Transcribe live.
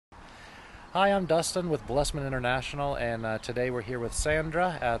Hi, I'm Dustin with Blessman International, and today we're here with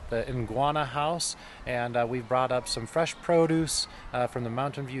Sandra at the Ngwana House, and we've brought up some fresh produce from the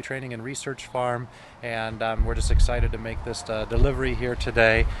Mountain View Training and Research Farm, and we're just excited to make this delivery here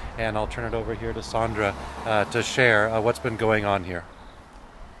today, and I'll turn it over here to Sandra to share what's been going on here.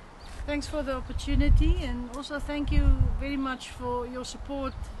 Thanks for the opportunity, and also thank you very much for your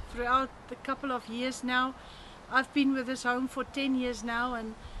support throughout the couple of years now. I've been with this home for 10 years now,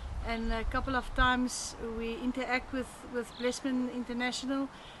 and a couple of times we interact with Blessman International,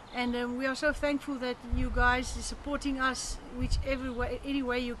 and we are so thankful that you guys are supporting us any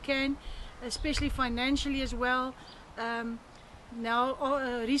way you can, especially financially as well.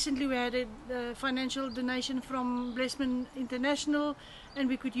 Recently we had a financial donation from Blessman International, and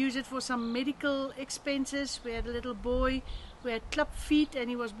we could use it for some medical expenses. We had a little boy who had clubfeet, and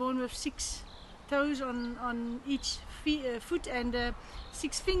he was born with 6 toes on each foot and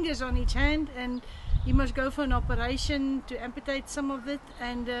 6 fingers on each hand, and he must go for an operation to amputate some of it,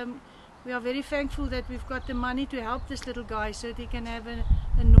 and we are very thankful that we've got the money to help this little guy so that he can have a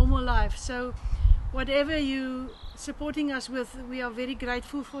normal life. So whatever you supporting us with, we are very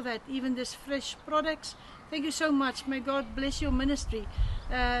grateful for that, even this fresh products. Thank you so much. May God bless your ministry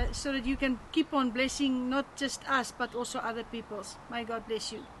so that you can keep on blessing not just us but also other people's. May God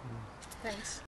bless you. Thanks.